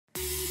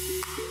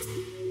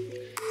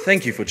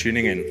Thank you for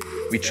tuning in.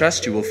 We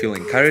trust you will feel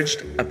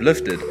encouraged,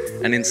 uplifted,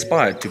 and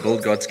inspired to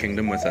build God's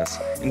kingdom with us.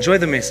 Enjoy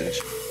the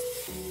message.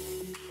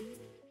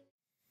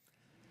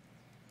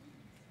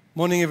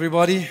 Morning,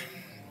 everybody.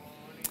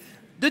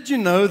 Did you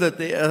know that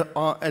there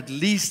are at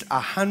least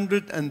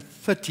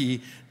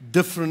 130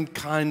 different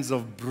kinds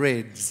of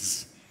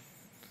breads?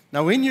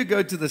 Now, when you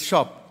go to the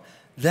shop,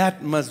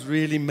 that must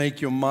really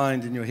make your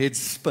mind and your head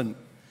spin.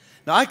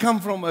 Now, I come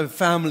from a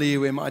family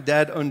where my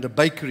dad owned a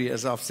bakery,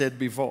 as I've said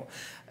before.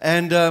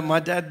 And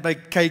my dad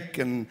baked cake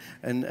and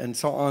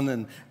so on,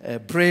 and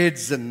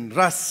breads and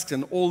rusks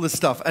and all the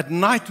stuff. At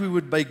night, we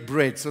would bake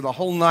bread. So the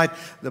whole night,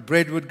 the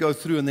bread would go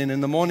through, and then in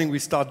the morning, we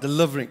start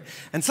delivering.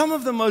 And some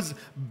of the most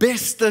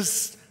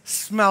bestest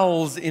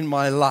smells in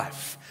my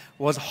life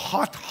was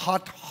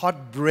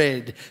hot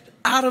bread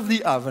out of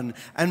the oven,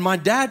 and my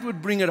dad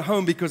would bring it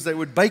home because they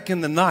would bake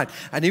in the night,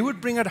 and he would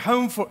bring it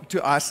home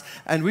to us,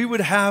 and we would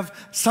have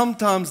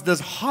sometimes this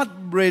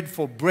hot bread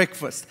for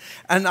breakfast.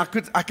 And I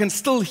can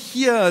still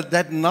hear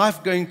that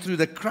knife going through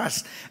the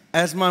crust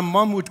as my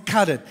mom would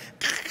cut it,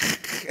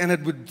 and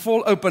it would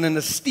fall open, and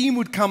the steam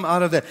would come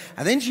out of it,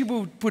 and then she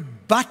would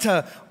put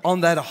butter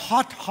on that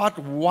hot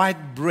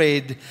white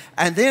bread,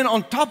 and then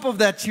on top of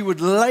that she would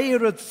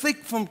layer it thick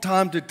from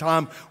time to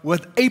time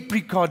with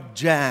apricot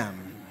jam.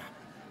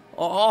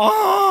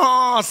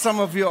 Oh,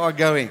 some of you are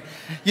going.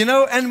 You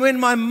know, and when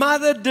my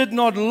mother did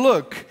not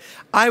look,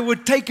 I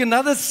would take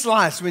another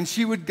slice when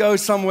she would go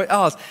somewhere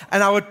else,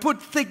 and I would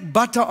put thick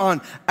butter on,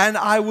 and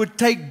I would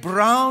take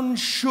brown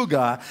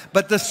sugar,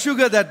 but the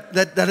sugar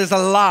that is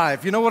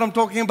alive. You know what I'm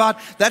talking about?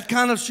 That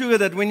kind of sugar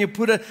that when you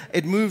put it,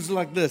 it moves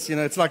like this. You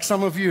know, it's like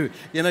some of you,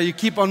 you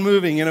keep on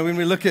moving. You know, when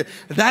we look at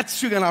that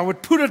sugar, and I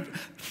would put it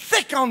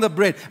thick on the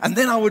bread, and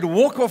then I would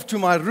walk off to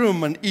my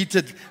room and eat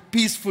it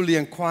peacefully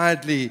and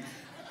quietly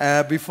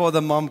before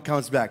the mom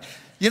comes back.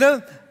 You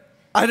know,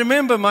 I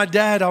remember my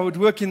dad, I would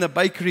work in the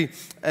bakery,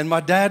 and my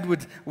dad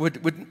would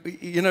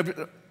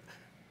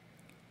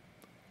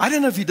I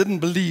don't know if he didn't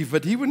believe,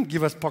 but he wouldn't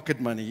give us pocket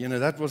money. You know,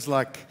 that was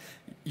like,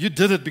 you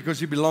did it because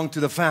you belonged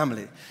to the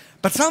family.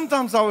 But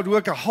sometimes I would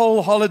work a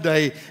whole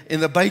holiday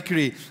in the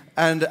bakery,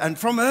 and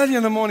from early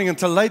in the morning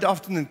until late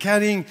afternoon,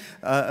 carrying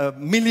a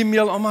millie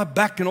meal on my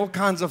back and all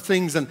kinds of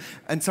things, and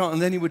so on.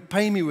 And then he would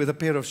pay me with a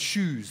pair of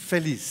shoes,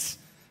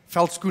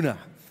 veldskoene.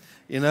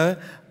 You know,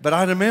 but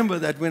I remember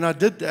that when I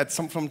did that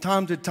from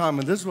time to time,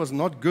 and this was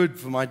not good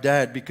for my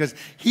dad because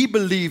he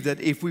believed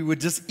that if we would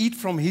just eat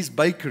from his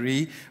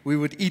bakery, we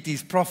would eat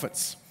his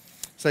profits.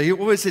 So he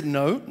always said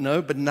no,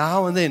 but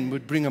now and then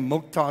would bring a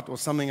milk tart or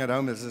something at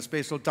home as a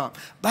special time.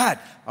 But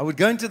I would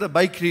go into the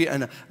bakery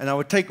and I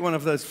would take one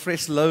of those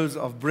fresh loaves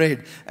of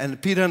bread, and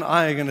Peter and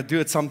I are going to do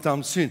it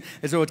sometime soon.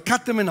 And so I would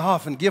cut them in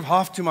half and give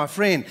half to my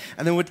friend,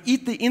 and then would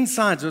eat the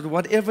insides with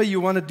whatever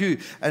you want to do,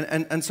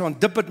 and so on.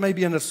 Dip it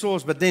maybe in a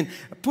sauce, but then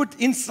put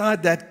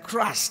inside that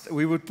crust,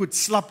 we would put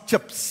slap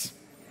chips.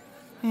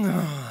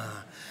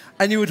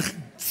 And you would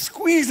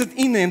squeeze it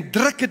in there and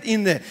druk it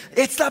in there.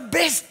 It's the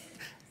best.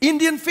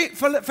 Indian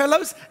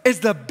fellows, is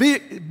the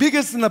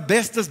biggest and the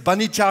bestest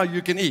bunny chow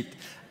you can eat.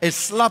 It's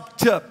slap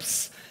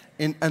chips,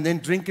 and then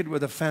drink it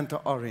with a Fanta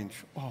orange.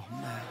 Oh,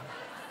 man.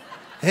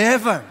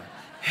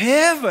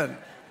 Heaven.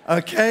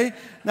 Okay?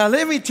 Now,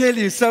 let me tell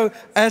you, so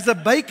as a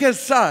baker's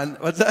son,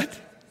 what's that?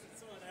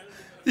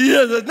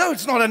 Yeah, no,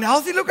 it's not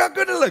unhealthy. Look how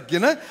good it looks, you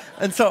know?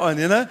 And so on,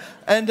 you know?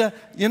 And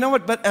you know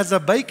what? But as a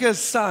baker's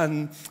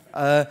son,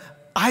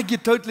 I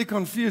get totally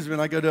confused when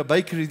I go to a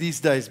bakery these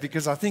days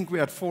because I think we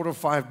had 4 or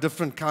 5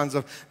 different kinds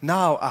of,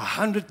 now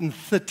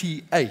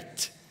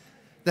 138.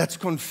 That's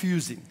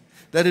confusing.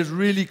 That is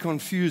really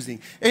confusing.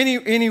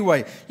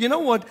 Anyway, you know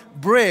what?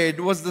 Bread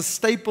was the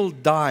staple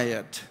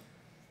diet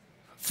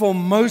for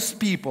most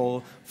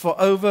people for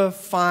over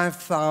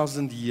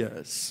 5,000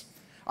 years.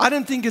 I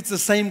don't think it's the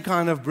same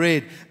kind of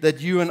bread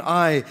that you and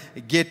I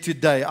get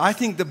today. I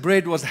think the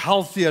bread was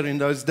healthier in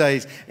those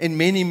days in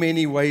many,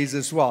 many ways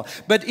as well.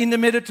 But in the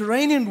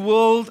Mediterranean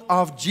world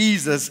of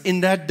Jesus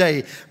in that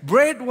day,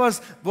 bread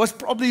was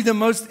probably the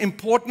most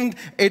important.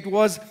 It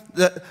was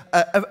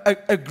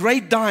a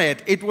great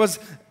diet. It was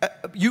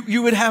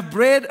you would have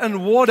bread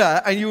and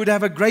water, and you would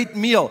have a great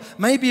meal.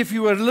 Maybe if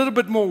you were a little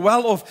bit more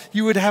well off,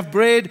 you would have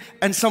bread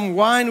and some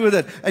wine with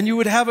it, and you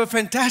would have a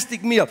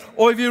fantastic meal.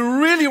 Or if you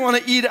really want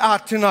to eat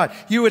out tonight,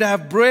 you would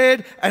have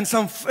bread and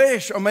some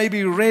fish, or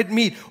maybe red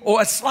meat,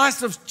 or a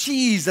slice of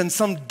cheese and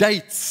some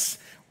dates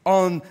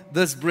on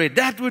this bread.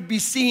 That would be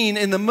seen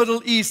in the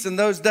Middle East in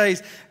those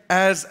days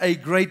as a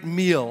great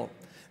meal.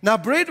 Now,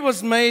 bread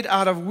was made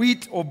out of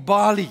wheat or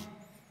barley.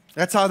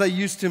 That's how they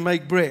used to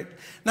make bread.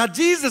 Now,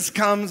 Jesus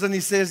comes and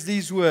he says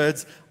these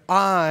words,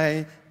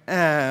 I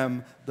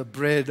am the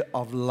bread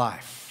of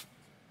life.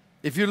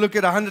 If you look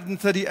at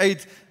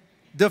 138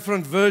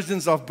 different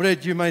versions of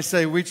bread. You may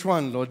say, which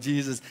one, Lord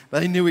Jesus?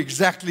 They knew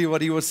exactly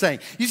what he was saying.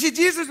 You see,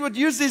 Jesus would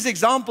use these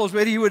examples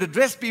where he would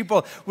address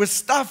people with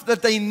stuff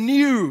that they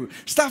knew,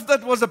 stuff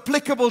that was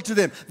applicable to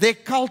them, their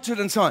culture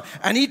and so on.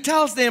 And he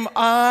tells them,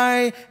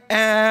 I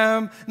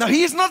am. Now,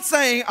 he's not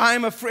saying, I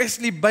am a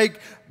freshly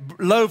baked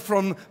loaf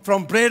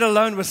from bread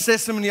alone with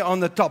sesame on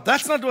the top.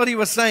 That's not what he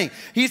was saying.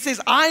 He says,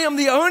 I am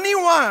the only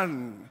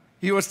one,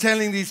 he was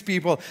telling these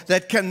people,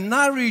 that can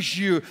nourish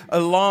you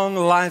along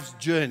life's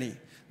journey.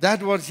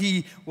 That's what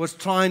he was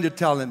trying to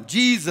tell them.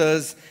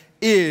 Jesus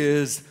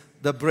is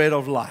the bread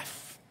of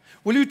life.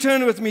 Will you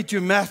turn with me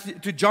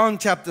to John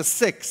chapter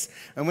 6?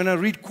 I'm going to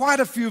read quite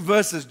a few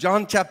verses.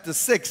 John chapter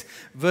 6,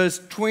 verse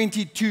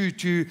 22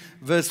 to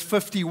verse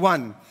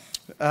 51.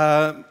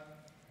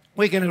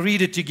 We're going to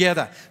read it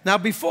together. Now,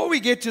 before we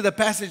get to the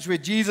passage where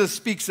Jesus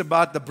speaks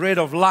about the bread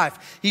of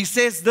life, he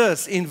says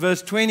this in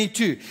verse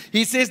 22.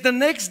 He says, the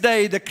next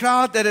day, the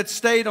crowd that had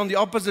stayed on the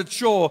opposite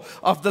shore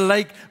of the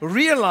lake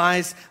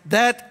realized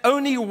that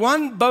only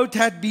one boat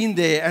had been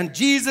there, and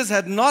Jesus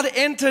had not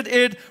entered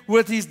it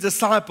with his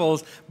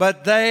disciples,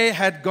 but they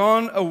had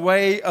gone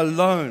away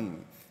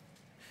alone.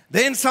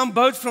 Then some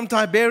boats from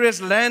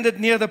Tiberias landed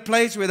near the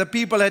place where the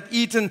people had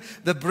eaten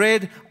the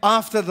bread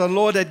after the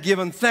Lord had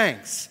given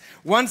thanks.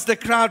 Once the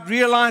crowd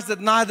realized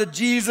that neither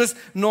Jesus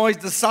nor his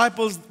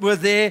disciples were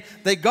there,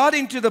 they got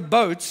into the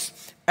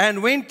boats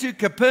and went to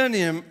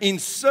Capernaum in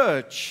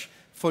search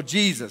for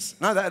Jesus.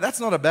 Now, that's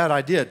not a bad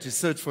idea, to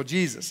search for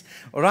Jesus.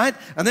 All right?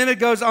 And then it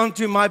goes on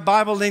to, my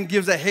Bible then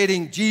gives a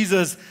heading,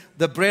 Jesus,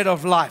 the bread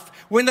of life.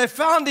 When they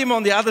found him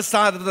on the other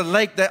side of the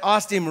lake, they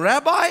asked him,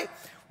 Rabbi,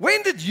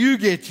 when did you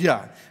get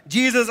here?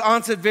 Jesus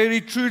answered,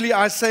 very truly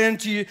I say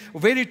unto you,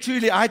 very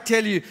truly I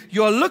tell you,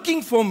 you are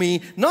looking for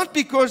me, not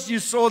because you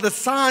saw the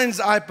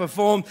signs I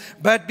performed,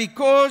 but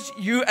because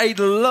you ate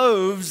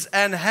loaves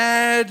and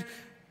had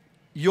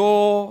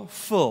your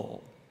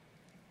fill.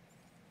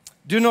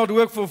 Do not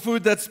work for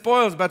food that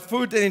spoils, but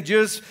food that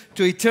endures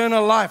to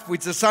eternal life,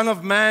 which the Son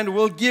of Man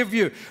will give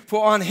you.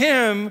 For on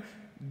him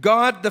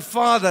God the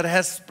Father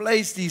has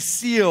placed his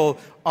seal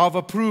of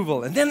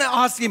approval. And then they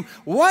ask him,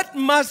 what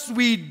must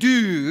we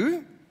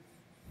do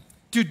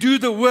to do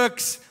the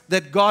works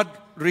that God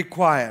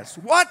requires?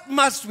 What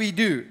must we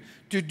do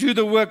to do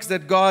the works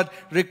that God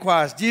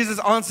requires? Jesus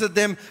answered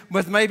them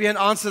with maybe an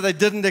answer they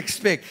didn't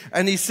expect.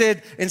 And he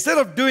said, instead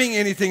of doing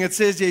anything, it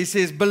says here, he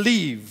says,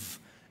 believe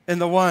in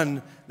the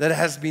one that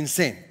has been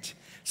sent.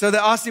 So they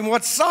asked him,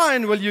 what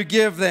sign will you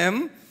give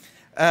them?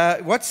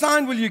 What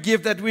sign will you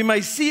give that we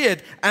may see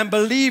it and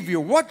believe you?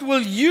 What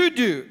will you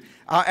do?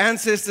 Our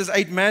ancestors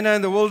ate manna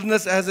in the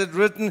wilderness, as it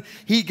written,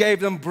 he gave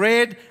them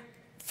bread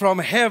from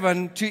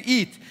heaven to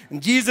eat.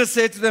 And Jesus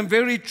said to them,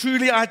 very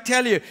truly I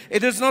tell you,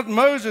 it is not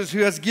Moses who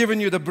has given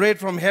you the bread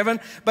from heaven,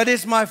 but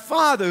it's my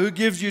Father who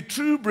gives you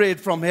true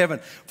bread from heaven.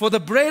 For the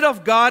bread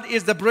of God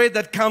is the bread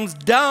that comes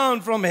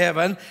down from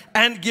heaven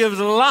and gives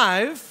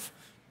life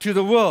to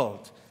the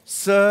world.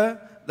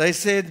 Sir, they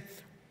said,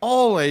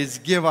 always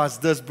give us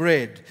this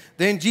bread.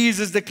 Then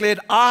Jesus declared,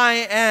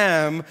 I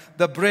am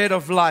the bread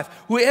of life.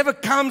 Whoever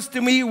comes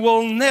to me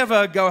will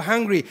never go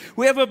hungry.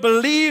 Whoever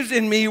believes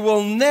in me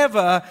will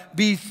never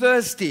be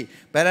thirsty.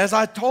 But as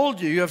I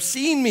told you, you have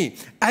seen me,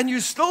 and you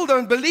still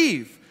don't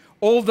believe.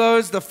 All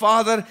those the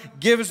Father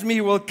gives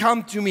me will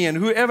come to me, and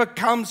whoever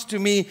comes to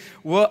me,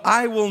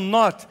 I will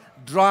not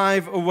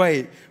drive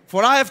away.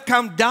 For I have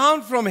come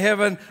down from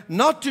heaven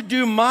not to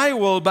do my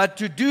will, but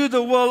to do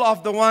the will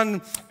of the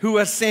one who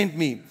has sent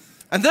me.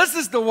 And this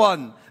is the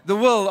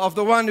will of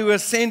the one who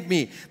has sent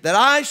me, that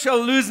I shall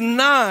lose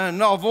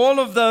none of all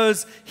of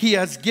those he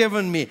has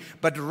given me,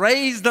 but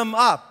raise them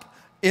up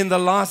in the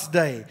last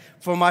day.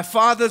 For my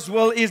Father's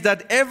will is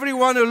that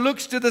everyone who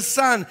looks to the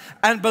Son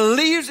and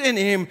believes in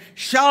him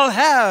shall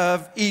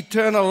have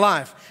eternal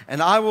life,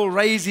 and I will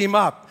raise him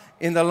up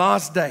in the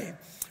last day.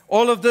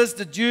 All of this,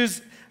 the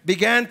Jews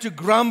began to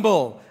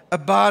grumble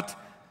about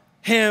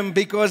him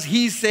because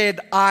he said,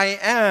 I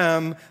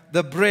am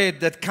the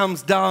bread that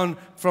comes down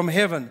from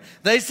heaven.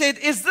 They said,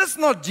 is this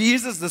not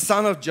Jesus, the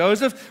son of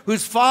Joseph,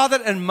 whose father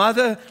and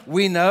mother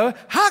we know?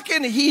 How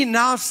can he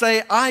now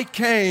say, I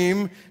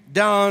came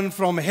down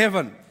from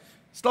heaven?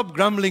 Stop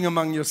grumbling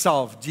among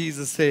yourselves,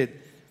 Jesus said.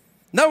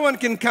 No one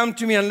can come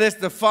to me unless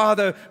the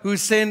Father who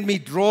sent me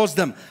draws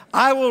them.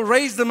 I will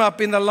raise them up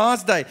in the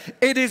last day.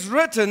 It is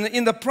written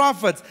in the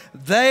prophets,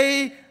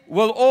 they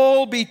will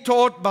all be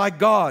taught by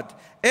God.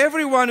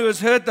 Everyone who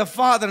has heard the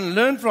Father and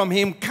learned from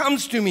him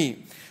comes to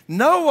me.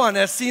 No one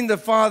has seen the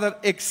Father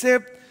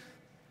except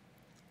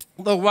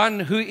the one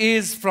who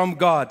is from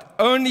God.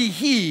 Only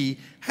he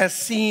has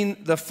seen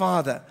the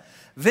Father.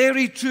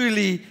 Very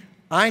truly,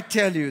 I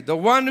tell you, the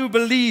one who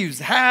believes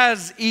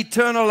has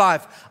eternal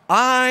life.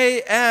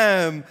 I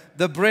am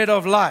the bread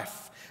of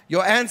life.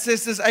 Your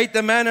ancestors ate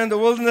the manna in the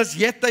wilderness,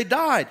 yet they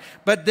died.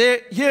 But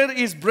here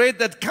is bread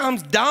that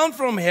comes down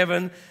from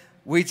heaven,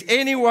 which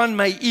anyone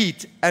may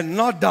eat and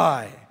not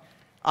die.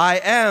 I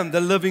am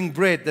the living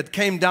bread that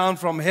came down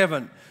from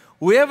heaven.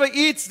 Whoever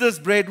eats this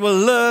bread will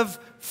live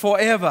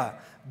forever.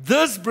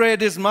 This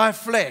bread is my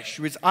flesh,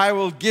 which I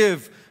will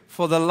give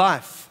for the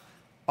life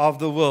of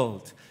the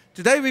world.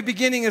 Today we're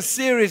beginning a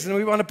series, and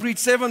we want to preach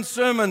 7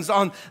 sermons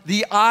on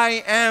the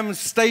I am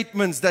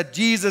statements that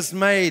Jesus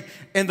made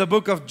in the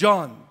book of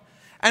John.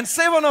 And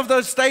 7 of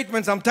those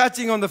statements, I'm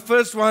touching on the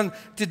first one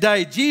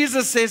today.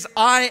 Jesus says,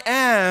 I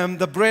am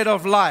the bread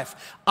of life.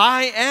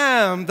 I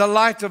am the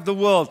light of the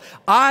world.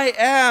 I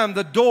am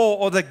the door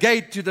or the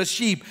gate to the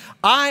sheep.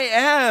 I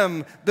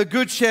am the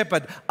good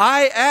shepherd.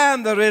 I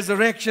am the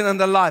resurrection and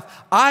the life.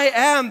 I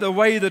am the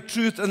way, the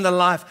truth, and the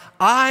life.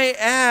 I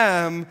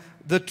am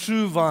the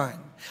true vine.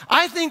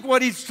 I think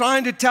what he's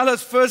trying to tell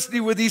us firstly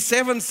with these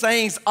 7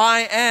 sayings,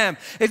 I am,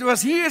 it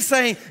was here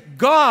saying,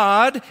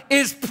 God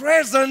is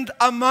present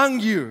among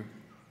you.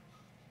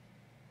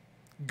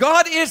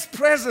 God is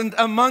present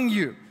among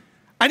you.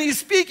 And he's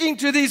speaking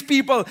to these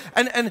people.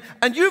 And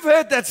you've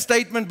heard that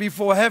statement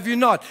before, have you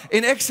not?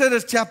 In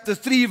Exodus chapter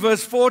 3,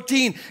 verse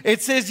 14,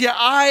 it says, yeah,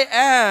 I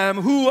am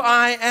who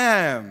I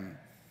am.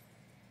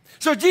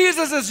 So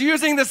Jesus is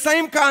using the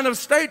same kind of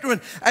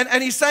statement,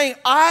 and he's saying,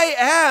 I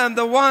am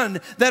the one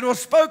that was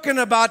spoken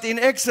about in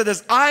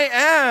Exodus. I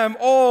am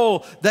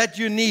all that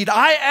you need.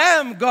 I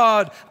am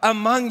God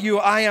among you.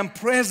 I am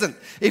present.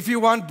 If you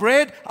want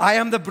bread, I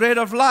am the bread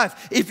of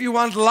life. If you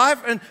want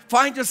life and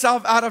find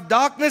yourself out of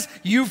darkness,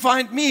 you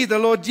find me, the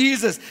Lord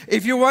Jesus.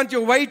 If you want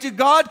your way to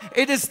God,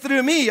 it is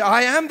through me.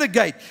 I am the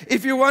gate.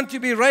 If you want to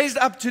be raised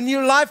up to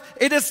new life,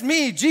 it is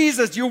me,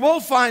 Jesus. You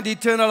will find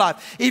eternal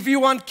life. If you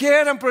want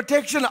care and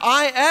protection,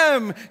 I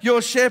am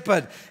your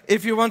shepherd.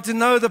 If you want to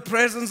know the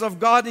presence of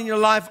God in your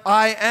life,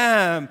 I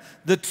am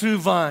the true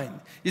vine.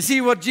 You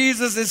see what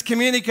Jesus is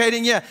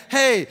communicating here?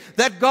 Hey,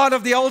 that God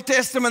of the Old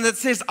Testament that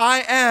says,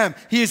 I am,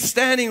 He is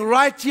standing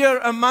right here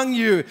among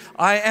you.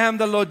 I am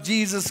the Lord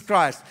Jesus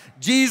Christ.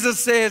 Jesus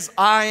says,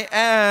 I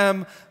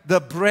am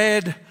the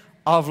bread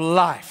of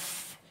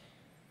life.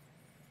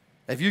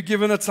 Have you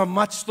given it some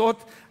much thought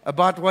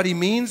about what He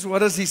means?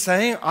 What is He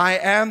saying? I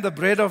am the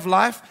bread of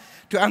life.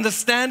 To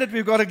understand it,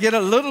 we've got to get a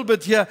little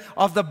bit here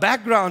of the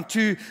background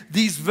to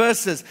these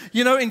verses.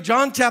 You know, in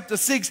John chapter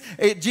 6,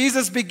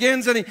 Jesus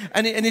begins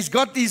and he's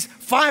got these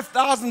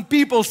 5,000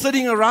 people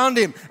sitting around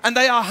Him. And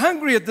they are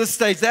hungry at this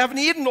stage. They haven't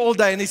eaten all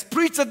day. And He's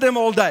preached at them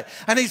all day.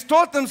 And He's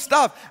taught them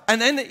stuff.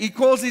 And then He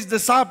calls His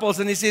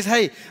disciples and He says,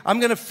 hey, I'm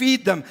going to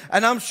feed them.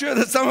 And I'm sure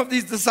that some of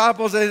these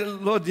disciples say,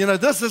 Lord, you know,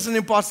 this is an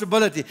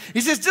impossibility.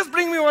 He says, just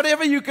bring me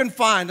whatever you can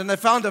find. And they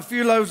found a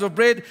few loaves of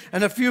bread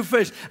and a few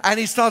fish. And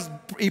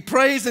He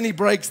prays and He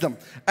breaks them,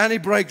 and He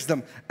breaks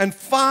them, and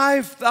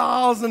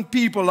 5,000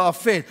 people are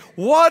fed.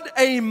 What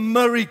a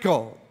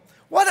miracle!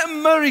 What a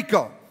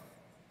miracle!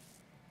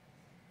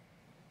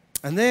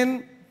 And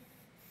then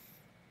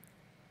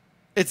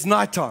it's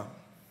nighttime,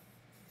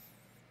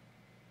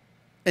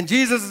 and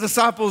Jesus'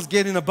 disciples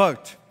get in a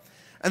boat,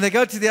 and they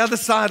go to the other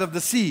side of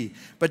the sea,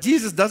 but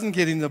Jesus doesn't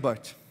get in the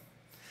boat.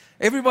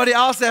 Everybody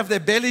else have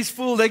their bellies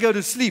full, they go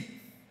to sleep.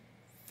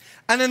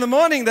 And in the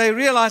morning they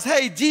realize,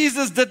 hey,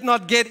 Jesus did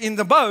not get in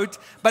the boat,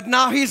 but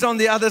now He's on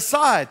the other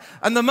side.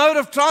 And the mode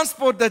of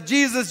transport that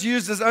Jesus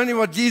used is only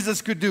what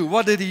Jesus could do.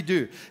 What did He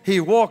do?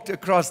 He walked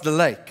across the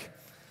lake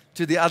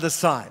to the other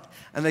side.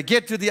 And they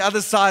get to the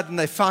other side and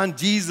they find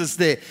Jesus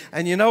there.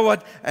 And you know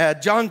what?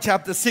 John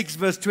chapter 6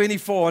 verse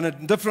 24,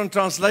 and different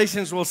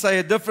translations will say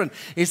it different.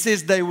 It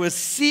says they were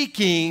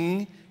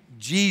seeking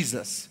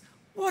Jesus.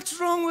 What's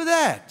wrong with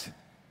that?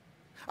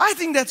 I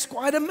think that's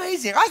quite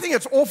amazing. I think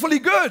it's awfully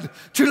good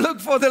to look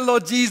for the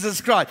Lord Jesus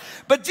Christ.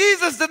 But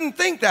Jesus didn't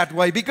think that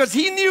way because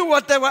He knew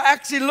what they were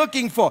actually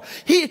looking for.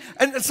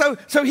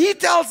 So He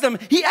tells them,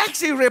 He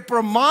actually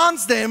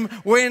reprimands them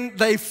when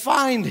they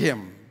find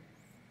Him.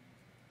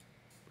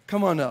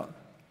 Come on now.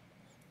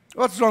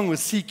 What's wrong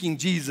with seeking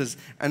Jesus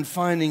and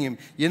finding Him?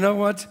 You know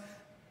what?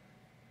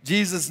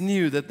 Jesus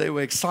knew that they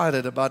were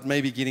excited about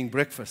maybe getting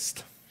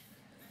breakfast.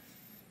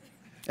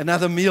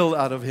 Another meal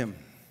out of Him.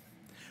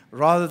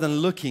 Rather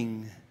than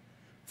looking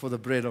for the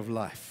bread of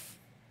life,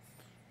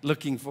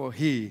 looking for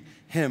Him,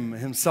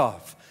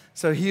 Himself.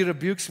 So He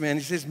rebukes me and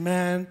He says,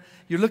 man,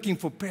 you're looking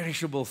for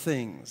perishable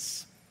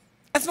things.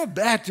 It's not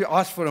bad to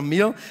ask for a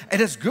meal.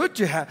 It is good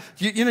to have,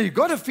 you've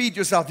got to feed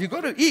yourself, you've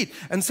got to eat,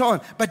 and so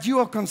on. But you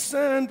are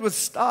concerned with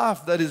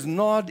stuff that is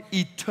not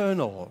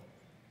eternal.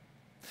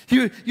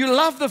 You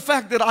love the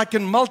fact that I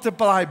can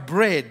multiply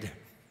bread.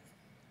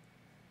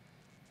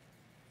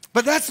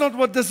 But that's not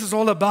what this is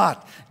all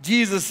about.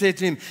 Jesus said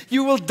to him,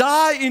 you will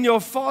die in your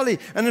folly.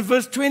 And in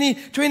verse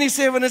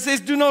 27 it says,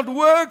 do not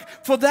work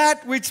for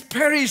that which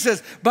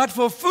perishes, but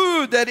for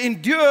food that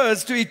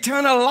endures to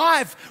eternal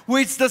life,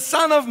 which the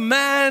Son of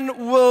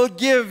Man will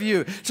give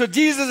you. So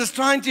Jesus is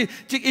trying to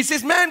he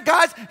says, man,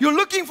 guys, you're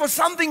looking for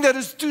something that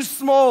is too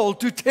small,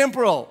 too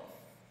temporal.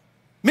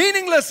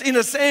 Meaningless in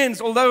a sense,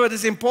 although it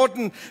is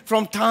important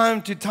from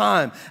time to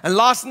time. And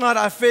last night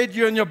I fed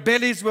you and your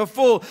bellies were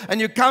full, and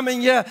you're coming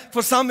here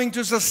for something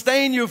to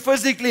sustain you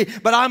physically,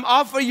 but I'm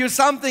offering you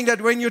something that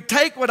when you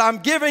take what I'm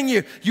giving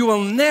you, you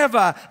will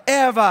never,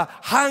 ever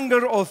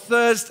hunger or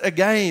thirst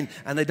again.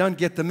 And they don't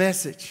get the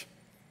message.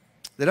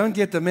 They don't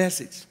get the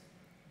message.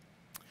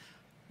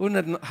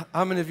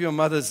 How many of you are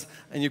mothers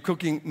and you're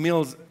cooking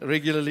meals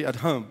regularly at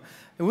home?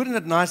 And wouldn't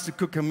it nice to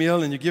cook a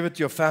meal and you give it to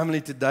your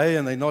family today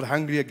and they're not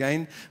hungry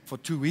again for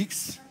 2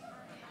 weeks?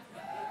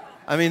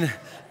 I mean,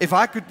 if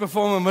I could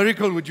perform a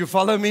miracle, would you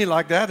follow me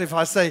like that? If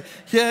I say,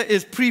 here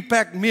is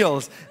pre-packed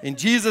meals in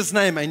Jesus'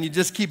 name, and you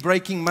just keep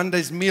breaking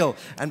Monday's meal,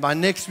 and by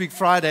next week,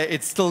 Friday,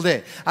 it's still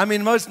there. I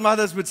mean, most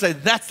mothers would say,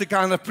 that's the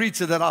kind of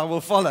preacher that I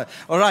will follow.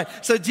 All right,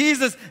 so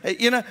Jesus,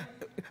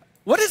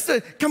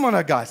 come on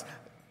now, guys.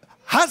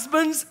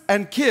 Husbands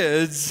and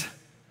kids,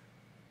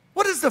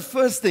 what is the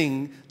first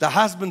thing the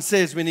husband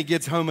says when he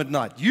gets home at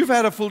night? You've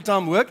had a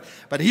full-time work,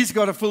 but he's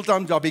got a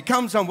full-time job. He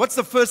comes home. What's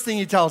the first thing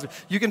he tells you?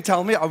 You can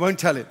tell me. I won't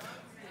tell him.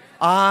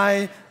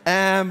 I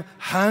am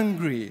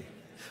hungry.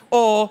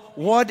 Or,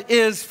 what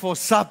is for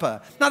supper?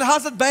 Now,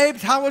 how's it,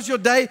 babes? How was your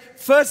day?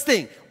 First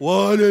thing,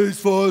 what is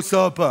for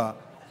supper?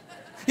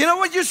 You know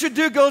what you should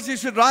do, girls? You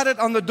should write it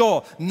on the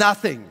door.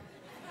 Nothing.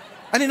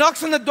 And he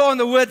knocks on the door and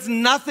the words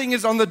nothing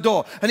is on the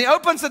door. And he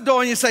opens the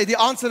door and you say, the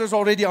answer is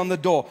already on the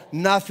door.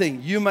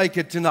 Nothing. You make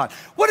it tonight.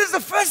 What is the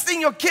first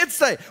thing your kids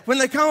say when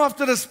they come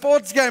after the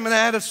sports game and they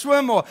had a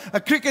swim or a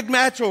cricket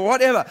match or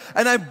whatever,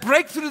 and they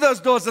break through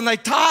those doors and they're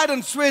tired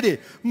and sweaty?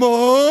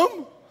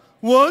 Mom,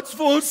 what's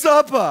for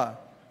supper?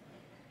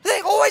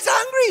 They're always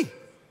hungry.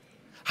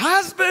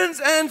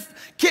 Husbands and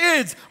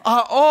kids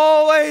are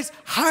always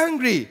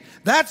hungry.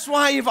 That's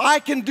why if I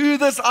can do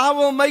this, I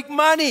will make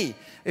money.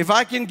 If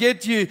I can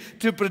get you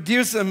to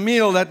produce a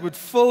meal that would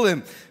fill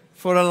him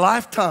for a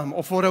lifetime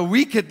or for a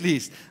week at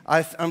least,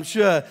 I'm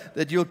sure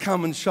that you'll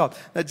come and shop.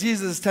 Now,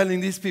 Jesus is telling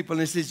these people,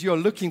 and he says, you're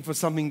looking for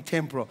something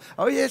temporal.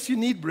 Oh, yes, you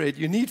need bread.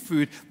 You need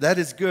food. That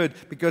is good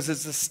because it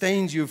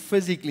sustains you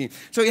physically.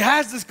 So he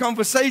has this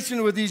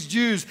conversation with these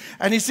Jews,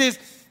 and he says,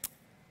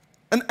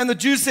 and the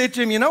Jews said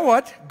to him, you know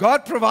what?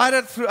 God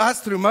provided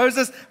through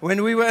Moses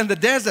when we were in the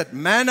desert,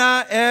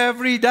 manna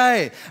every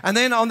day. And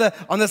then on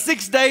the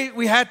sixth day,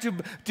 we had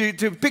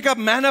to pick up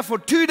manna for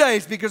 2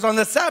 days because on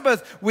the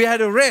Sabbath, we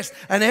had a rest.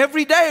 And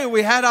every day,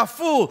 we had our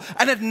full.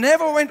 And it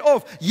never went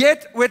off.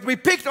 Yet, what we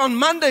picked on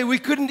Monday, we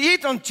couldn't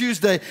eat on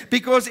Tuesday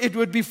because it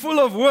would be full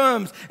of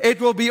worms. It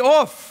will be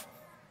off.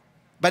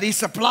 But he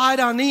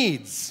supplied our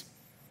needs.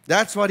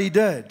 That's what he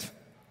did.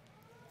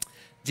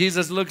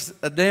 Jesus looks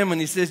at them and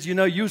he says, you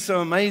know, you're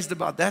so amazed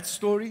about that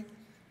story.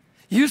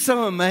 You're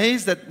so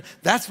amazed that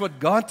that's what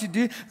God to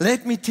do.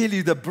 Let me tell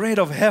you, the bread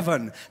of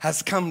heaven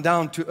has come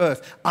down to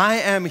earth. I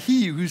am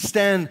he who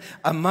stand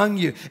among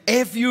you.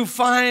 If you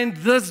find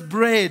this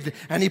bread,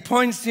 and he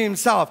points to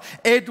himself,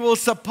 it will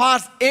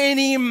surpass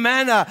any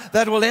manna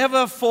that will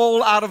ever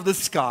fall out of the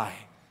sky.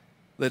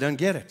 They don't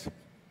get it.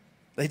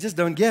 They just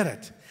don't get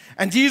it.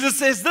 And Jesus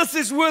says, this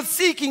is worth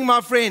seeking,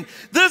 my friend.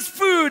 This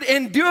food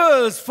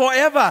endures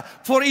forever,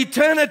 for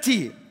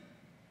eternity.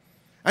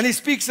 And he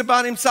speaks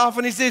about himself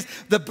and he says,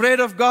 the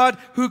bread of God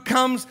who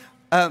comes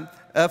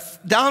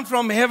down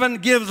from heaven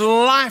gives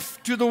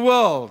life to the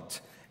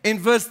world. In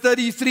verse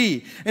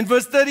 33. In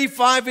verse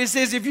 35, he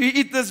says, if you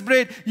eat this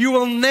bread, you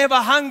will never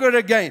hunger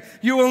again.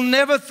 You will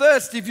never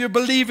thirst if you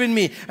believe in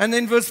me. And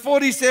then verse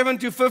 47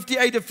 to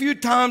 58, a few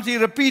times he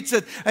repeats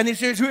it. And he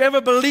says, whoever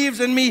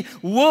believes in me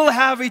will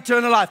have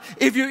eternal life.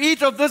 If you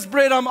eat of this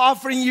bread I'm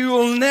offering you, you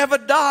will never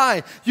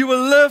die. You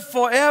will live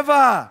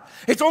forever.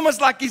 It's almost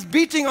like he's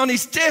beating on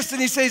his chest and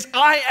he says,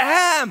 I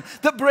am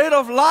the bread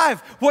of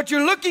life. What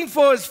you're looking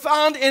for is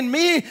found in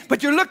me,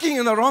 but you're looking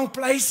in the wrong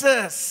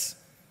places.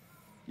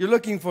 You're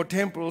looking for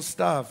temporal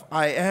stuff.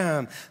 I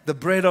am the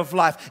bread of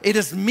life. It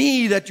is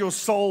me that your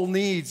soul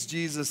needs,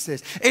 Jesus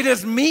says. It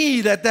is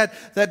me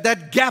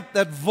that gap,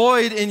 that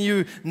void in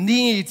you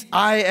needs.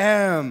 I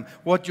am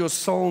what your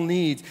soul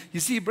needs. You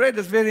see, bread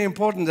is very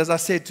important, as I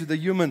said, to the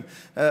human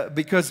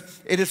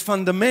because it is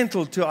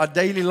fundamental to our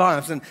daily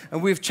lives. And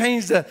we've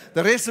changed the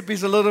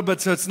recipes a little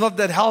bit, so it's not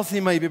that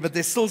healthy maybe, but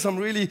there's still some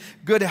really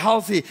good,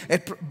 healthy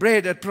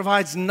bread. It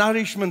provides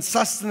nourishment,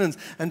 sustenance,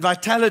 and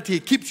vitality.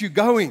 It keeps you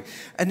going.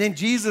 And then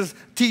Jesus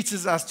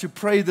teaches us to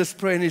pray this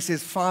prayer, and he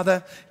says,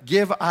 Father,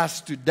 give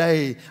us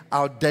today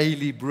our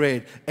daily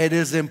bread. It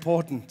is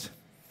important.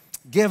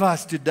 Give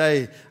us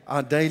today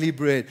our daily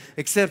bread.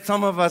 Except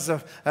some of us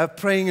are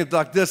praying it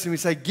like this, and we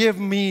say, give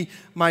me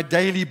my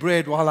daily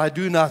bread while I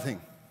do nothing.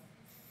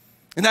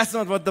 And that's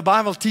not what the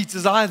Bible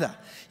teaches either.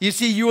 You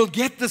see, you will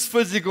get this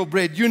physical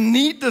bread. You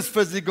need this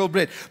physical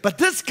bread. But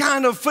this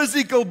kind of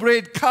physical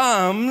bread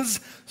comes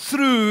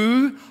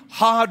through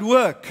hard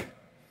work.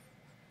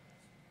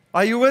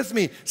 Are you with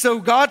me? So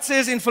God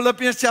says in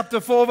Philippians chapter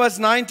 4, verse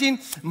 19,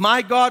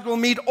 my God will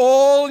meet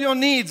all your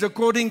needs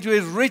according to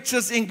his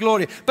riches in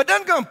glory. But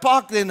don't go and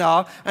park there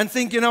now and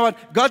think, you know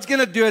what, God's going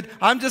to do it.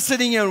 I'm just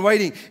sitting here and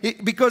waiting.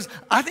 Because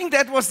I think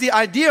that was the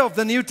idea of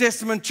the New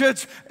Testament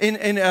church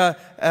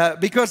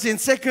because in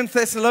 2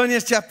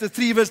 Thessalonians chapter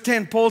 3, verse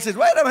 10, Paul says,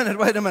 wait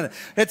a minute.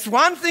 It's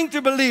one thing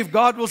to believe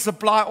God will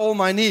supply all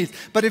my needs.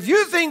 But if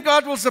you think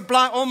God will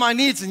supply all my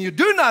needs and you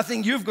do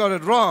nothing, you've got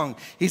it wrong.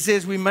 He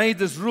says we made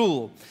this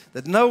rule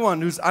that no one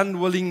who's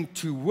unwilling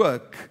to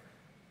work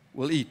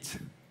will eat.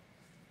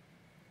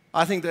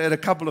 I think there are a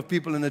couple of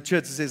people in the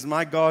church that says,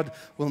 my God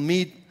will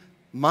meet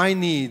my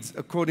needs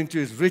according to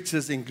his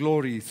riches in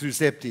glory through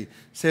Septi.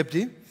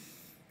 Septi?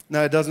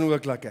 No, it doesn't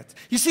work like that.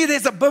 You see,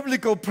 there's a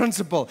biblical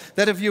principle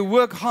that if you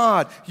work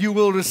hard, you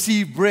will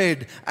receive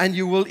bread and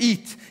you will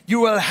eat.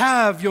 You will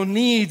have your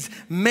needs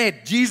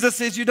met. Jesus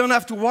says you don't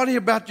have to worry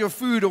about your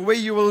food or where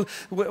you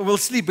will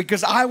sleep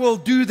because I will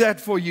do that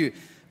for you.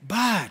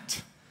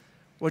 But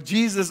what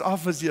Jesus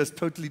offers you is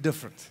totally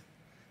different.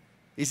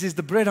 He says,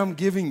 the bread I'm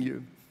giving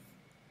you,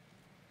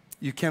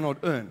 you cannot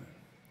earn.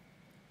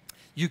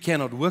 You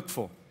cannot work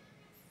for.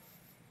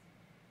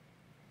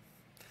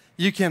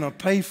 You cannot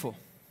pay for.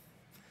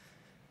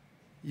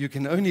 You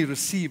can only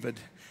receive it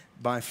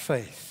by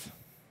faith.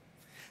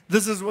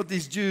 This is what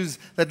these Jews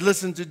that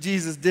listened to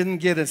Jesus didn't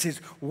get. It says,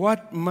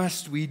 what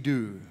must we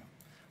do?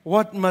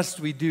 What must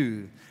we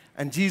do?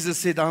 And Jesus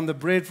said, I'm the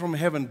bread from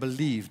heaven.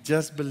 Believe,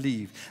 just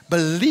believe.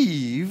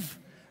 Believe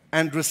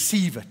and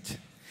receive it.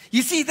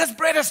 You see, this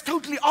bread is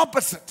totally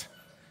opposite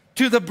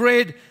to the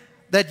bread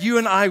that you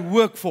and I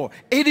work for.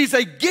 It is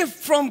a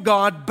gift from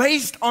God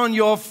based on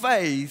your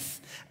faith,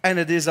 and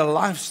it is a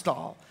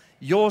lifestyle.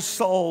 Your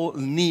soul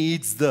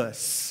needs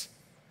this.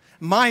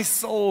 My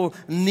soul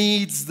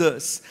needs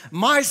this.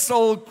 My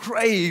soul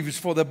craves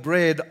for the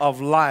bread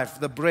of life,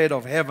 the bread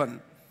of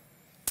heaven.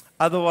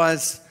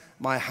 Otherwise,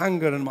 my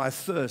hunger and my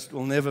thirst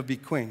will never be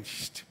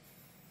quenched.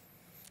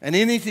 And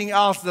anything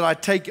else that I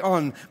take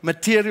on,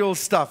 material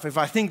stuff, if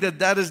I think that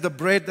that is the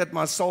bread that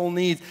my soul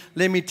needs,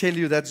 let me tell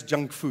you, that's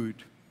junk food.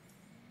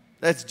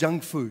 That's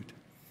junk food.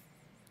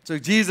 So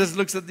Jesus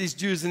looks at these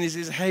Jews and he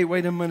says, hey,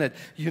 wait a minute,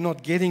 you're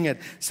not getting it.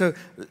 So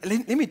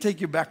let me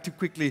take you back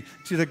quickly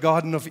to the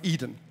Garden of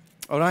Eden.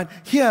 All right?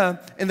 Here,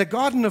 in the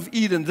Garden of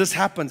Eden, this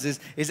happens,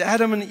 is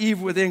Adam and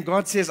Eve were there, and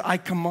God says, I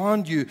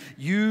command you,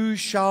 you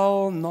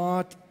shall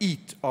not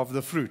eat of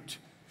the fruit.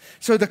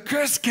 So the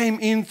curse came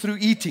in through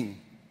eating.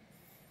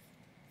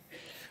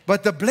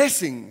 But the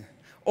blessing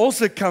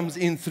also comes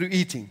in through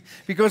eating.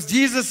 Because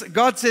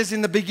God says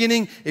in the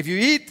beginning, if you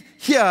eat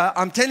here,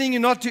 I'm telling you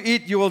not to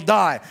eat, you will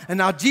die. And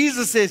now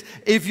Jesus says,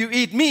 if you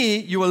eat me,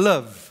 you will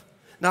live.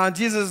 Now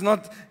Jesus is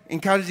not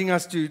encouraging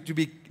us to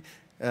be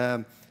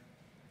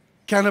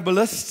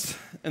cannibalists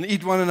and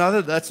eat one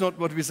another. That's not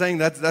what we're saying.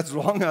 That's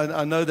wrong.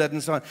 I know that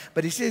and so on.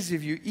 But he says,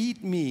 if you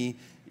eat me,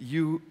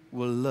 you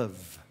will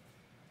live.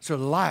 So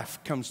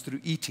life comes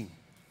through eating.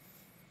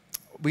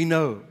 We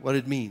know what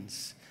it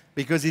means.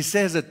 Because he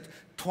says it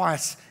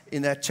twice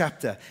in that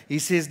chapter. He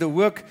says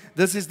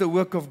this is the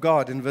work of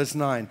God in verse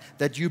 9,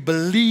 that you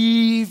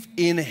believe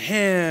in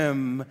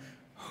him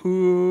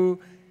in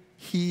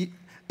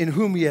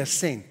whom he has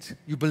sent.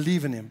 You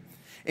believe in him.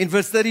 In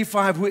verse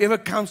 35, whoever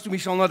comes to me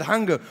shall not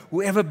hunger.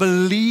 Whoever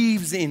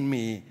believes in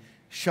me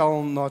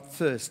shall not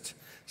thirst.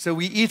 So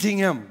we're eating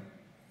him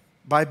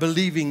by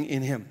believing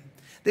in him.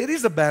 There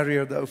is a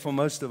barrier, though, for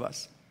most of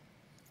us.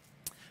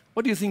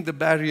 What do you think the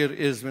barrier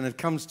is when it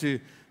comes to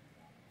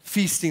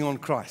feasting on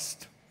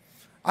Christ?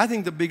 I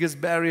think the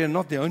biggest barrier,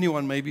 not the only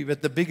one maybe,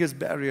 but the biggest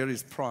barrier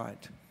is pride.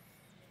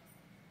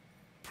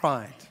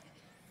 Pride.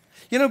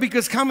 You know,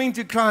 because coming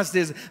to Christ,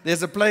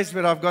 there's a place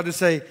where I've got to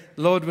say,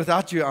 Lord,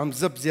 without you, I'm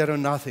zip, zero,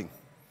 nothing.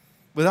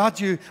 Without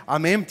you,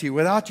 I'm empty.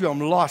 Without you, I'm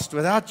lost.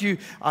 Without you,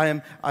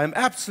 I'm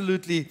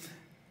absolutely,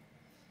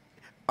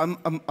 I'm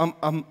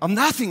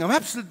nothing. I'm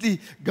absolutely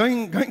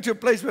going to a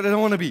place where I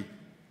don't want to be.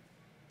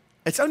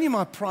 It's only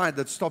my pride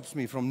that stops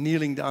me from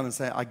kneeling down and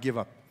saying, I give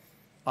up.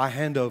 I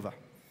hand over.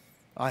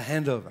 I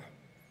hand over.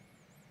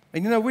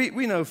 And you know, we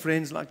know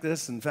friends like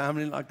this and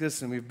family like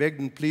this, and we've begged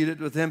and pleaded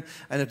with them,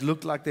 and it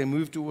looked like they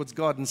moved towards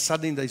God, and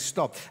suddenly they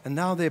stopped. And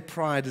now their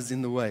pride is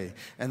in the way,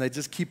 and they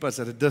just keep us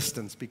at a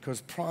distance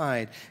because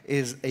pride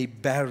is a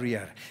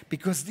barrier.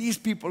 Because these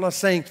people are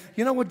saying,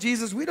 you know what,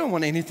 Jesus, we don't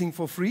want anything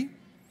for free.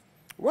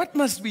 What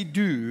must we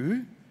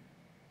do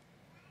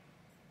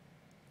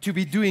to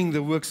be doing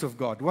the works of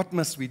God? What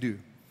must we do?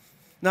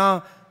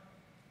 Now,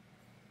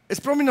 it's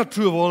probably not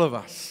true of all of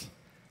us.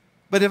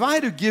 But if I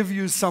had to give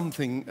you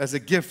something as a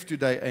gift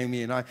today,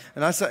 Amy, and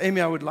I say,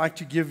 Amy, I would like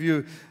to give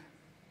you,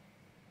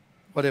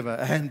 whatever,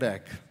 a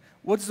handbag.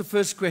 What's the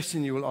first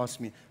question you will ask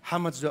me? How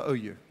much do I owe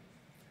you?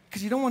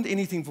 Because you don't want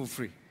anything for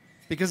free.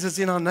 Because it's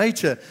in our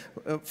nature,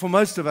 for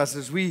most of us,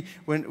 is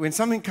when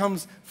something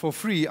comes for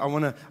free, I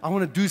want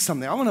to do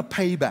something. I want to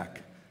pay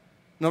back.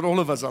 Not all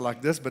of us are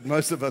like this, but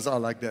most of us are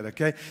like that,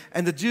 okay?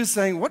 And the Jews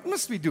saying, what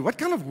must we do? What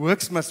kind of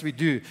works must we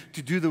do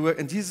to do the work?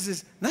 And Jesus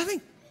says,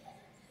 nothing.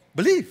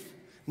 Believe.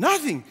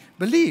 Nothing.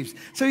 Believes.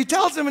 So he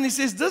tells them and he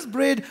says, this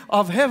bread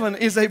of heaven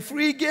is a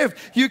free gift.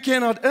 You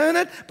cannot earn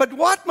it, but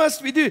what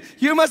must we do?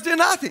 You must do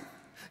nothing.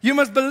 You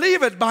must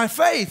believe it by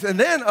faith, and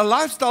then a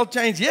lifestyle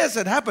change. Yes,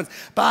 it happens.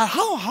 But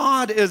how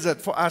hard is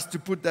it for us to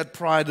put that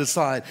pride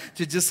aside,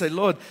 to just say,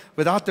 Lord,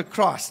 without the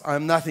cross,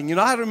 I'm nothing. You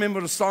know, I remember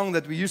a song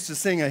that we used to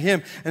sing, a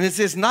hymn, and it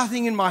says,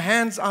 nothing in my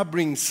hands I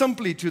bring,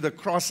 simply to the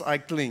cross I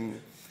cling.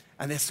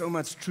 And there's so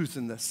much truth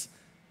in this.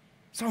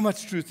 So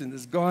much truth in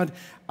this. God,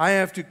 I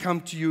have to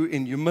come to you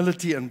in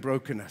humility and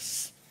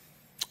brokenness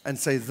and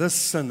say, this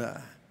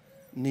sinner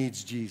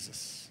needs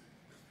Jesus.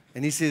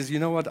 And he says, you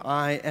know what?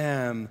 I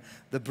am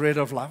the bread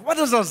of life. What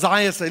does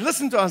Isaiah say?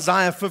 Listen to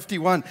Isaiah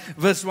 51,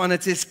 verse 1.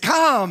 It says,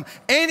 come,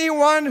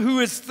 anyone who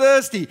is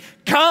thirsty,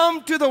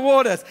 come to the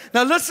waters.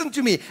 Now listen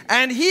to me.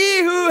 And he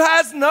who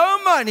has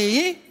no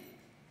money,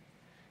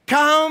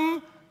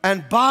 come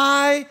and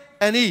buy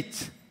and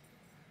eat.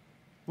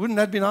 Wouldn't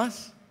that be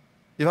nice?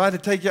 If I had to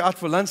take you out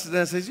for lunch today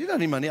and says, you don't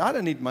need money, I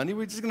don't need money,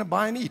 we're just going to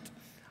buy and eat.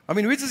 I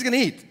mean, we're just going to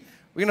eat.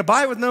 We're going to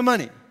buy with no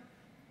money.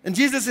 And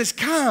Jesus says,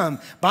 come,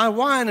 buy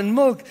wine and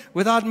milk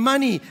without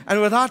money and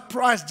without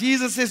price.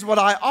 Jesus says, what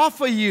I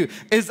offer you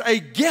is a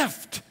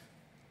gift.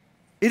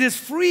 It is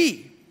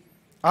free.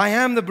 I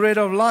am the bread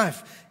of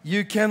life.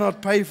 You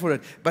cannot pay for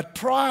it. But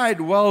pride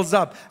wells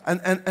up.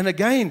 And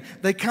again,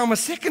 they come a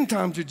second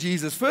time to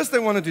Jesus. First, they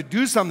wanted to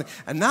do something.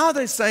 And now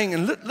they're saying,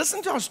 and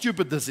listen to how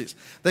stupid this is.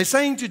 They're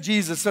saying to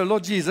Jesus, so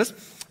Lord Jesus,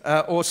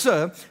 or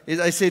sir,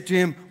 I said to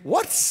him,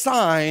 what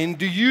sign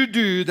do you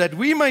do that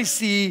we may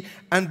see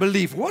and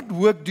believe? What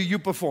work do you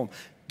perform?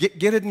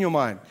 Get it in your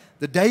mind.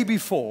 The day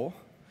before,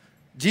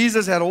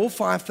 Jesus had all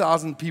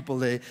 5,000 people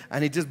there,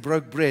 and he just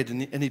broke bread,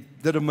 and he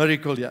did a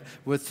miracle here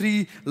with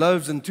 3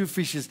 loaves and 2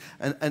 fishes,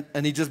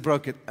 and he just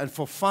broke it. And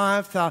for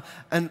 5,000,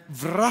 and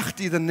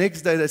vrachti, the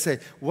next day they say,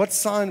 what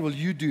sign will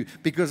you do?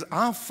 Because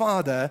our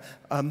father,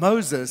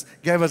 Moses,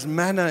 gave us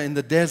manna in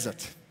the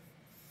desert.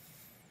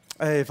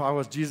 Hey, if I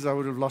was Jesus, I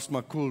would have lost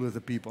my cool with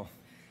the people.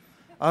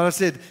 I would have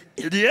said,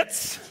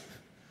 idiots,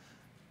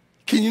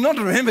 can you not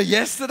remember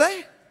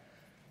yesterday?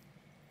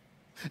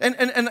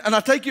 And I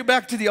take you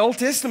back to the Old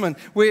Testament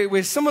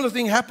where similar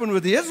thing happened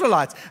with the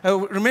Israelites.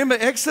 Remember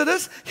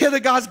Exodus? Here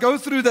the guys go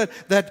through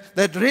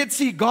that Red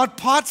Sea, God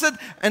parts it,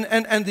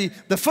 and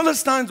the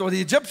Philistines or the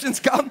Egyptians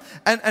come,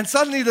 and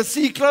suddenly the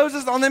sea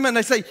closes on them, and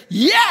they say,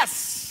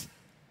 yes!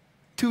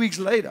 2 weeks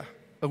later,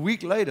 a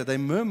week later, they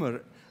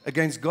murmur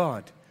against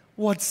God.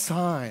 What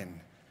sign?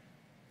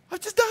 I've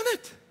just done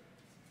it.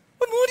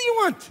 What more do you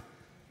want?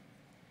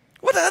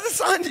 What other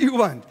sign do you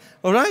want?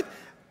 All right?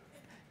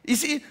 You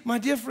see, my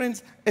dear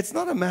friends, it's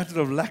not a matter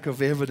of lack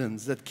of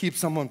evidence that keeps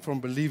someone from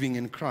believing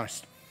in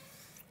Christ.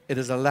 It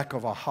is a lack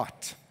of a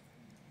heart.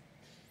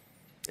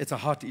 It's a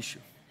heart issue.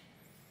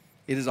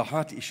 It is a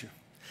heart issue.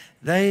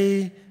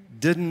 They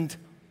didn't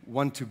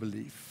want to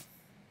believe.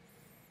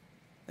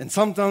 And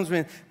sometimes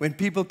when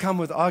people come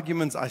with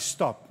arguments, I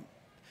stop.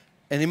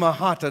 And in my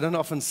heart, I don't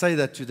often say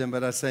that to them,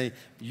 but I say,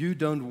 you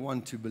don't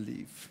want to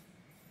believe.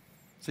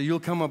 So you'll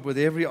come up with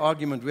every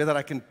argument, whether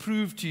I can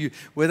prove to you,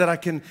 whether I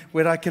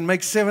can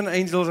make 7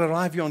 angels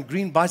arrive here on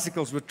green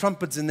bicycles with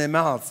trumpets in their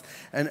mouths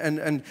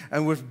and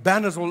with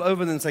banners all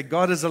over them and say,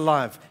 God is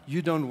alive.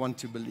 You don't want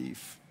to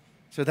believe.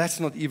 So that's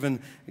not even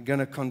going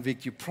to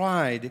convict you.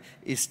 Pride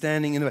is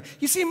standing in the way.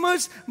 You see,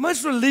 most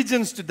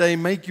religions today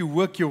make you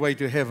work your way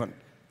to heaven.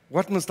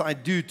 What must I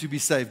do to be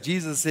saved?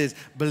 Jesus says,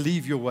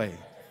 believe your way.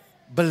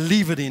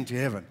 Believe it into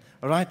heaven.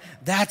 All right?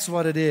 That's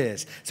what it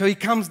is. So he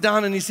comes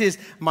down and he says,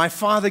 my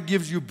Father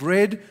gives you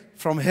bread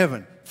from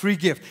heaven. Free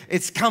gift.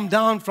 It's come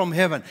down from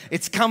heaven.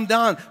 It's come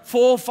down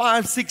 4,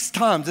 5, 6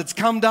 times. It's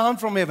come down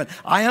from heaven.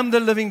 I am the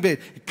living bread.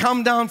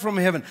 Come down from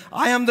heaven.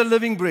 I am the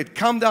living bread.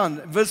 Come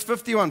down. Verse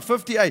 51,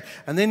 58.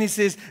 And then he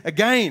says,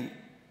 again,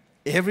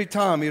 every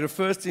time he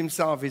refers to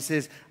himself, he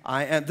says,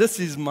 I am. This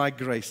is my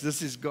grace.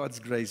 This is God's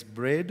grace.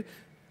 Bread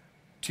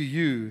to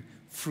you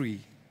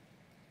free.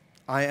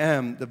 I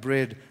am the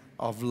bread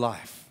of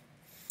life.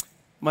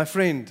 My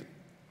friend,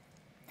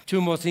 2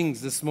 more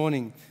things this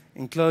morning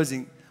in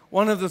closing.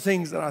 One of the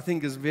things that I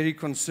think is very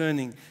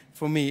concerning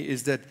for me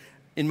is that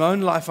in my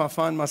own life I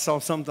find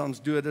myself sometimes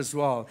do it as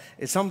well.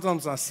 Is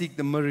sometimes I seek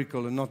the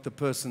miracle and not the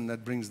person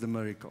that brings the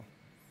miracle.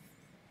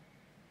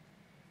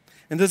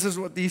 And this is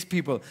what these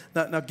people,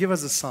 now give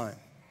us a sign.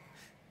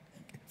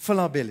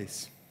 Fill our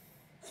bellies.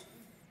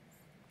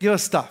 Give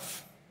us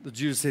stuff, the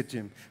Jews said to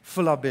him.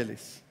 Fill our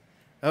bellies.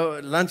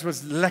 Oh, lunch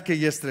was lekker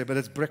yesterday, but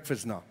it's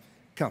breakfast now.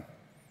 Come.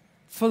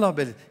 Fill our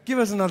belly. Give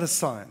us another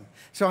sign.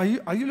 So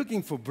are you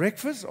looking for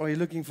breakfast or are you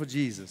looking for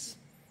Jesus?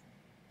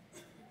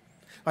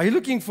 Are you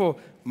looking for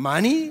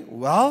money,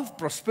 wealth,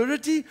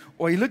 prosperity,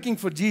 or are you looking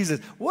for Jesus?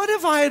 What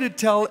if I had to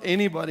tell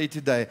anybody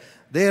today,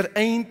 there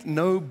ain't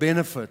no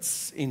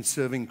benefits in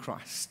serving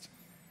Christ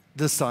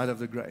this side of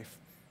the grave?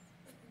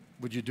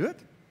 Would you do it?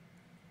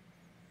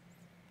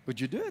 Would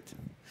you do it?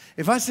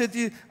 If I said to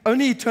you,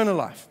 only eternal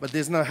life, but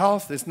there's no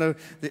health,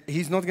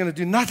 he's not going to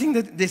do nothing,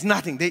 there's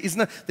nothing.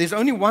 There's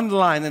only one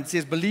line that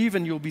says, believe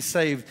and you'll be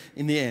saved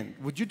in the end.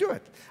 Would you do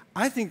it?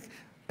 I think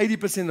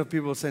 80% of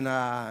people say,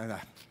 nah,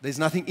 there's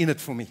nothing in it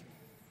for me.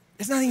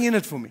 There's nothing in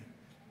it for me.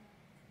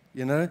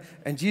 You know?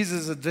 And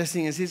Jesus is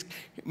addressing and says,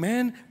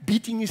 man,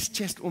 beating his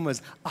chest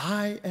almost,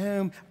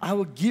 I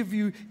will give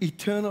you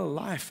eternal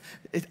life.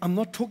 I'm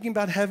not talking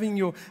about having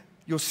your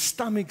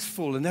stomach's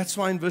full. And that's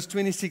why in verse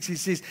 26 he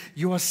says,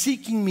 you are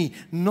seeking me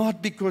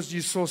not because you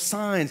saw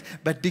signs,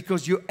 but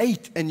because you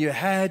ate and you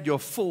had your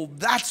full.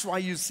 That's why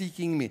you're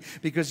seeking me,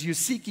 because you're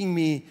seeking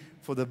me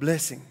for the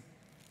blessing.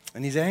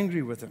 And he's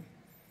angry with him.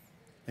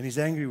 And he's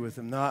angry with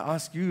him. Now I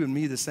ask you and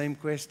me the same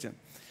question.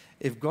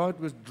 If God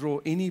would draw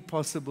any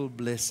possible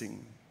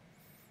blessing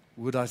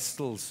would I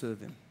still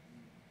serve Him?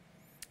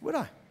 Would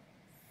I?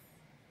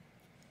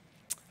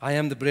 I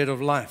am the bread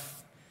of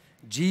life.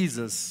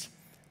 Jesus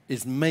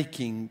is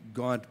making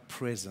God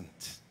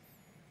present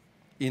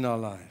in our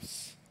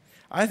lives.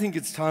 I think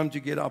it's time to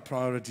get our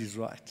priorities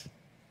right.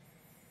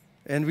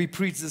 And we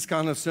preach this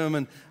kind of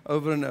sermon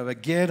over and over.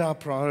 Get our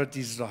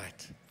priorities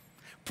right.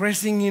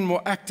 Pressing in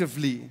more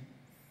actively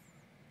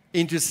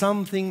into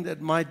something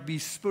that might be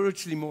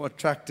spiritually more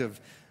attractive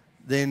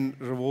than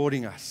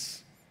rewarding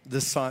us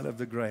this side of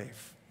the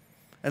grave.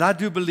 And I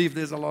do believe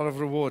there's a lot of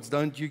rewards.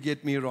 Don't you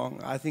get me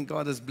wrong. I think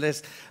God has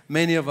blessed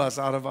many of us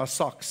out of our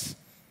socks.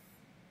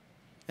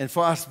 And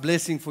for us,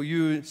 blessing for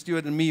you,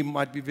 Stuart and me,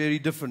 might be very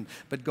different.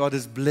 But God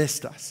has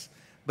blessed us.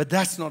 But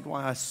that's not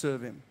why I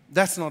serve Him.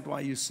 That's not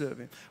why you serve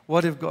Him.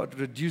 What if God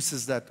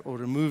reduces that or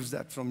removes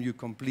that from you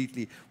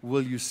completely?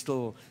 Will you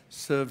still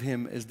serve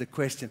Him is the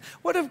question.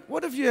 What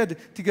if you had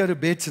to go to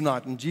bed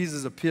tonight and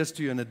Jesus appears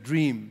to you in a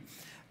dream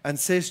and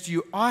says to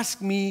you,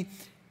 ask me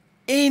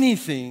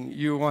anything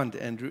you want,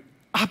 Andrew.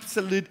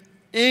 Absolute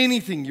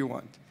anything you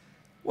want.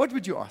 What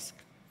would you ask?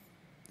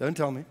 Don't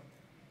tell me.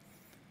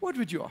 What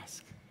would you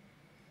ask?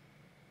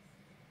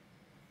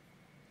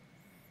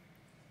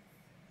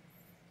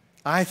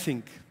 I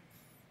think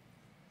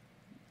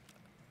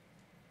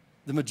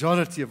the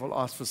majority of will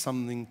ask for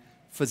something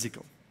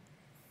physical.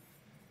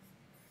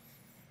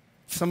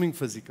 Something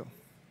physical.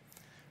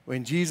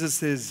 When Jesus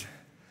says,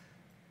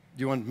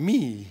 do you want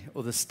me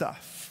or the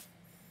stuff?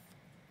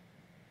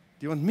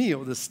 Do you want me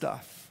or the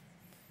stuff?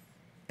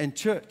 And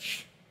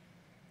church,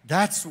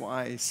 that's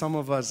why some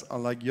of us are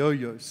like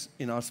yo-yos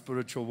in our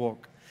spiritual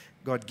walk.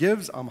 God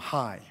gives, I'm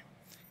high.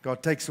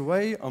 God takes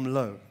away, I'm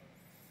low.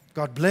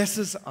 God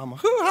blesses, I'm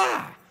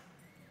hoo-ha.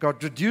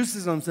 God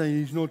reduces, I'm saying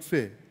He's not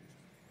fair.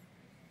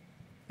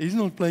 He's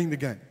not playing the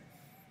game.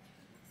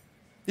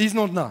 He's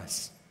not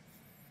nice.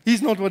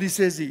 He's not what He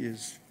says He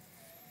is.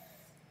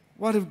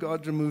 What if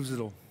God removes it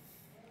all?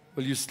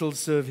 Will you still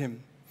serve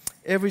Him?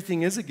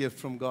 Everything is a gift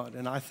from God,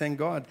 and I thank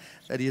God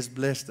that He has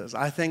blessed us.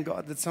 I thank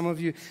God that some of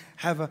you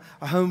have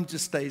a home to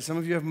stay. Some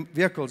of you have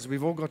vehicles.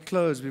 We've all got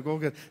clothes. We've all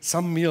got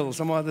some meal,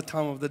 some other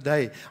time of the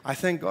day. I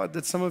thank God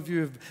that some of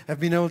you have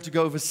been able to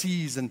go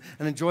overseas and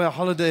enjoy a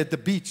holiday at the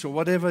beach or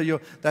whatever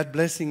that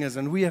blessing is.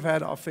 And we have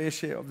had our fair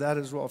share of that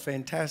as well.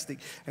 Fantastic.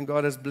 And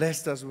God has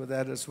blessed us with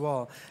that as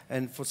well.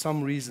 And for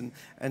some reason,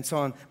 and so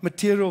on.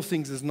 Material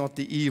things is not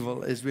the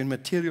evil, is when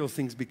material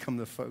things become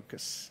the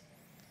focus.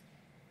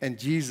 And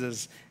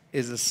Jesus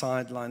is a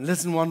sideline.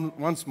 Listen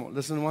once more.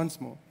 Listen once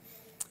more.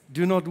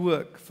 Do not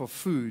work for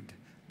food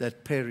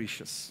that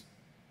perishes,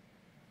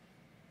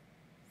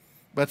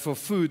 but for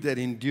food that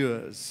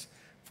endures,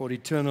 for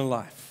eternal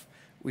life,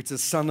 which the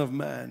Son of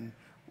Man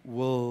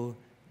will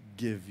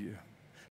give you.